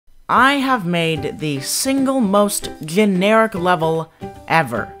I have made the single most generic level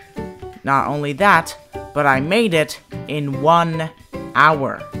ever. Not only that, but I made it in 1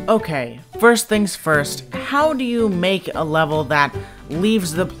 hour. Okay, first things first, how do you make a level that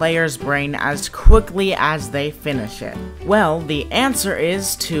leaves the player's brain as quickly as they finish it? Well, the answer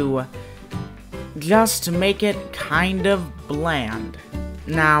is to just make it kind of bland.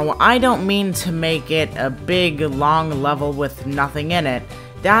 Now, I don't mean to make it a big, long level with nothing in it.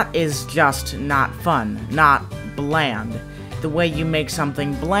 That is just not fun, not bland. The way you make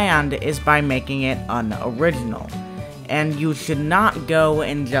something bland is by making it unoriginal. And you should not go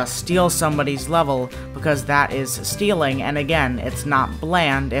and just steal somebody's level, because that is stealing, and again, it's not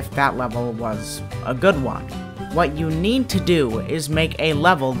bland if that level was a good one. What you need to do is make a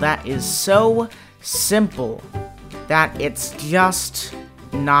level that is so simple that it's just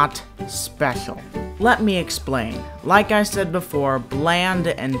not special. Let me explain. Like I said before, bland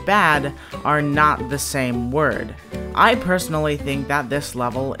and bad are not the same word. I personally think that this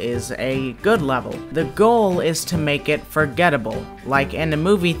level is a good level. The goal is to make it forgettable, like in a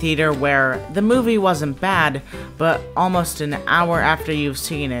movie theater where the movie wasn't bad, but almost an hour after you've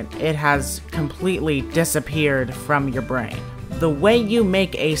seen it, it has completely disappeared from your brain. The way you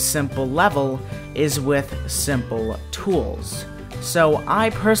make a simple level is with simple tools. So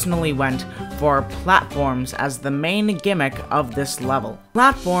I personally went for platforms as the main gimmick of this level.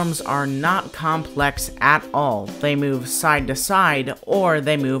 Platforms are not complex at all. They move side to side or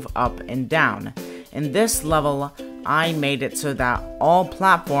they move up and down. In this level, I made it so that all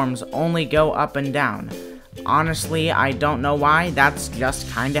platforms only go up and down. Honestly, I don't know why, that's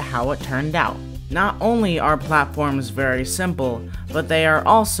just kinda how it turned out. Not only are platforms very simple, but they are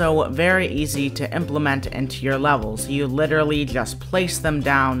also very easy to implement into your levels. You literally just place them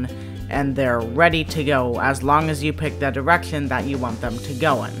down and they're ready to go as long as you pick the direction that you want them to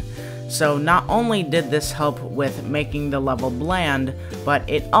go in. So not only did this help with making the level bland, but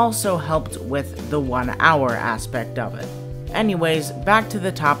it also helped with the 1 hour aspect of it. Anyways, back to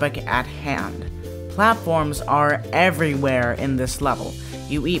the topic at hand. Platforms are everywhere in this level.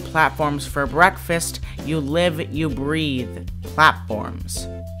 You eat platforms for breakfast, you live, you breathe platforms.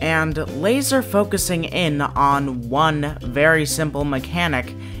 And laser focusing in on one very simple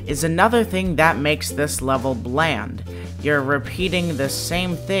mechanic is another thing that makes this level bland. You're repeating the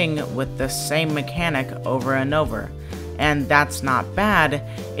same thing with the same mechanic over and over. And that's not bad,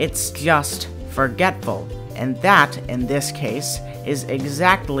 it's just forgetful. And that, in this case, is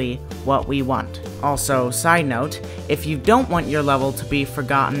exactly what we want. Also, side note, if you don't want your level to be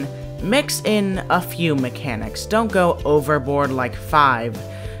forgotten, mix in a few mechanics. Don't go overboard like 5.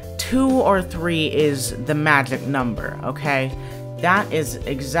 2 or 3 is the magic number, okay? That is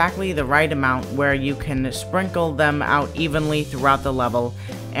exactly the right amount where you can sprinkle them out evenly throughout the level,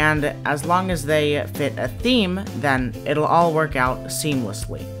 and as long as they fit a theme, then it'll all work out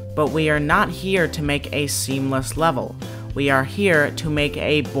seamlessly. But we are not here to make a seamless level. We are here to make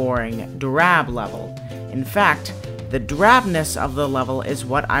a boring, drab level. In fact, the drabness of the level is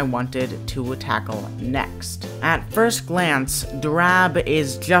what I wanted to tackle next. At first glance, drab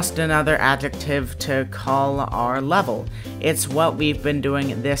is just another adjective to call our level. It's what we've been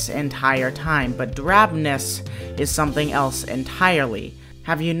doing this entire time, but drabness is something else entirely.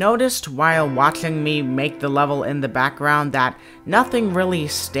 Have you noticed while watching me make the level in the background that nothing really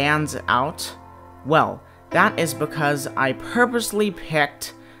stands out? Well, that is because I purposely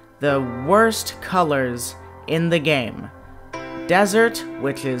picked the worst colors in the game. Desert,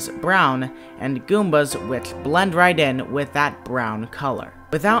 which is brown, and Goombas, which blend right in with that brown color.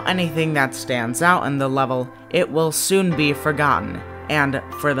 Without anything that stands out in the level, it will soon be forgotten, and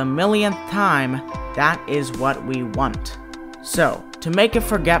for the millionth time, that is what we want. So, to make a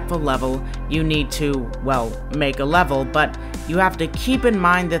forgetful level, you need to, well, make a level, but you have to keep in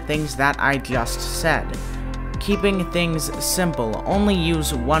mind the things that I just said. Keeping things simple, only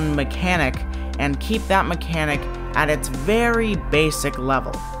use one mechanic, and keep that mechanic at its very basic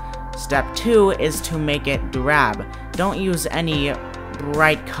level. Step 2 is to make it drab. Don't use any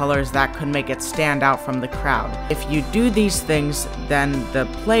bright colors that could make it stand out from the crowd. If you do these things, then the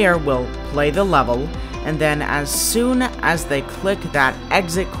player will play the level, and then as soon as they click that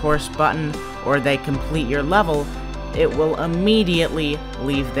exit course button or they complete your level, it will immediately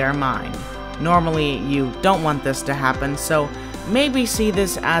leave their mind. Normally, you don't want this to happen, so maybe see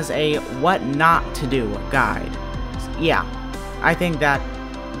this as a what not to do guide. Yeah, I think that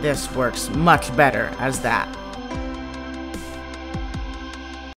this works much better as that.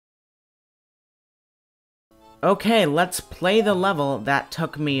 Okay, let's play the level that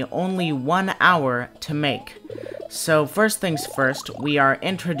took me only 1 hour to make. So first things first, we are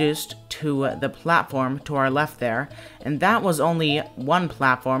introduced to the platform to our left there, and that was only one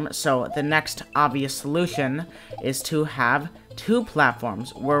platform, so the next obvious solution is to have 2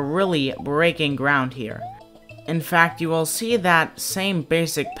 platforms. We're really breaking ground here. In fact, you will see that same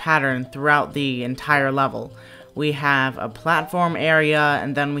basic pattern throughout the entire level. We have a platform area,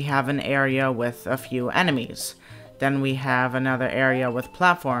 and then we have an area with a few enemies. Then we have another area with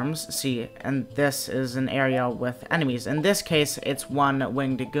platforms, see, and this is an area with enemies. In this case, it's one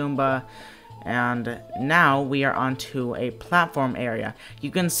winged Goomba, and now we are onto a platform area.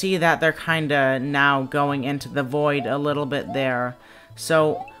 You can see that they're kinda now going into the void a little bit there.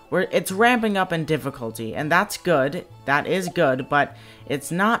 So, it's ramping up in difficulty, and that's good, that is good, but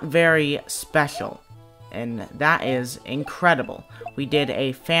it's not very special. And that is incredible. We did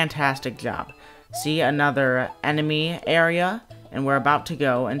a fantastic job. See, another enemy area, and we're about to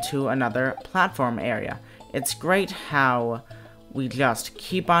go into another platform area. It's great how we just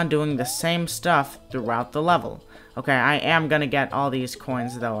keep on doing the same stuff throughout the level. Okay, I am gonna get all these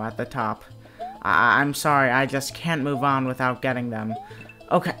coins, though, at the top. I'm sorry, I just can't move on without getting them.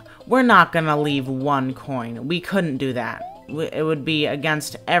 Okay, we're not gonna leave 1 coin. We couldn't do that. It would be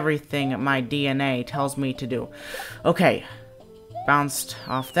against everything my DNA tells me to do. Okay. Bounced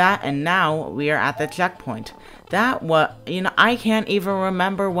off that, and now we are at the checkpoint. I can't even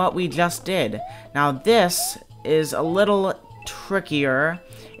remember what we just did. Now this is a little trickier.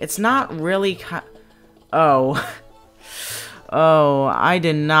 It's not really Oh. Oh, I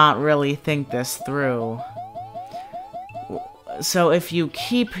did not really think this through. So if you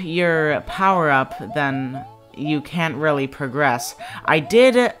keep your power up, then you can't really progress. I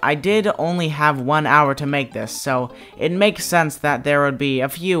did only have 1 hour to make this, so it makes sense that there would be a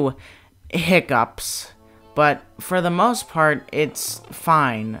few hiccups, but for the most part, it's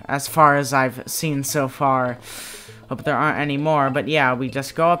fine, as far as I've seen so far. Hope there aren't any more, but yeah, we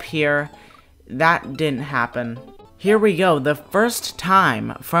just go up here. That didn't happen. Here we go, the first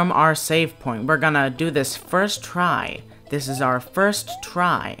time from our save point. We're gonna do this first try. This is our first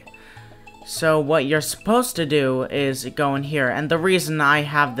try. So what you're supposed to do is go in here, and the reason I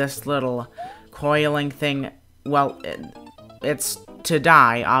have this little coiling thing, well, it's to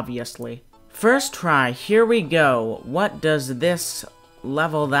die, obviously. First try, here we go. What does this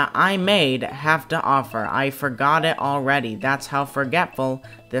level that I made have to offer? I forgot it already. That's how forgetful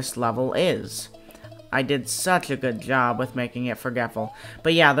this level is. I did such a good job with making it forgetful.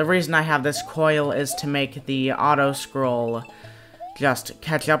 But yeah, the reason I have this coil is to make the auto-scroll just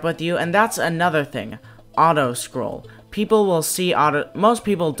catch up with you, and that's another thing. Auto-scroll. People will see most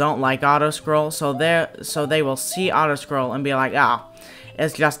people don't like auto-scroll, so they will see auto-scroll and be like,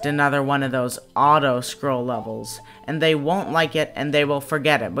 it's just another one of those auto-scroll levels. And they won't like it, and they will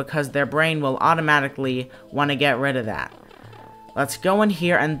forget it, because their brain will automatically want to get rid of that. Let's go in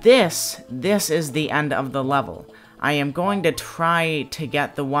here, and this is the end of the level. I am going to try to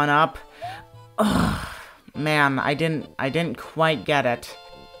get the 1-up. Ugh. Man, I didn't quite get it.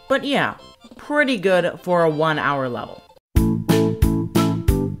 But yeah, pretty good for a 1 hour level.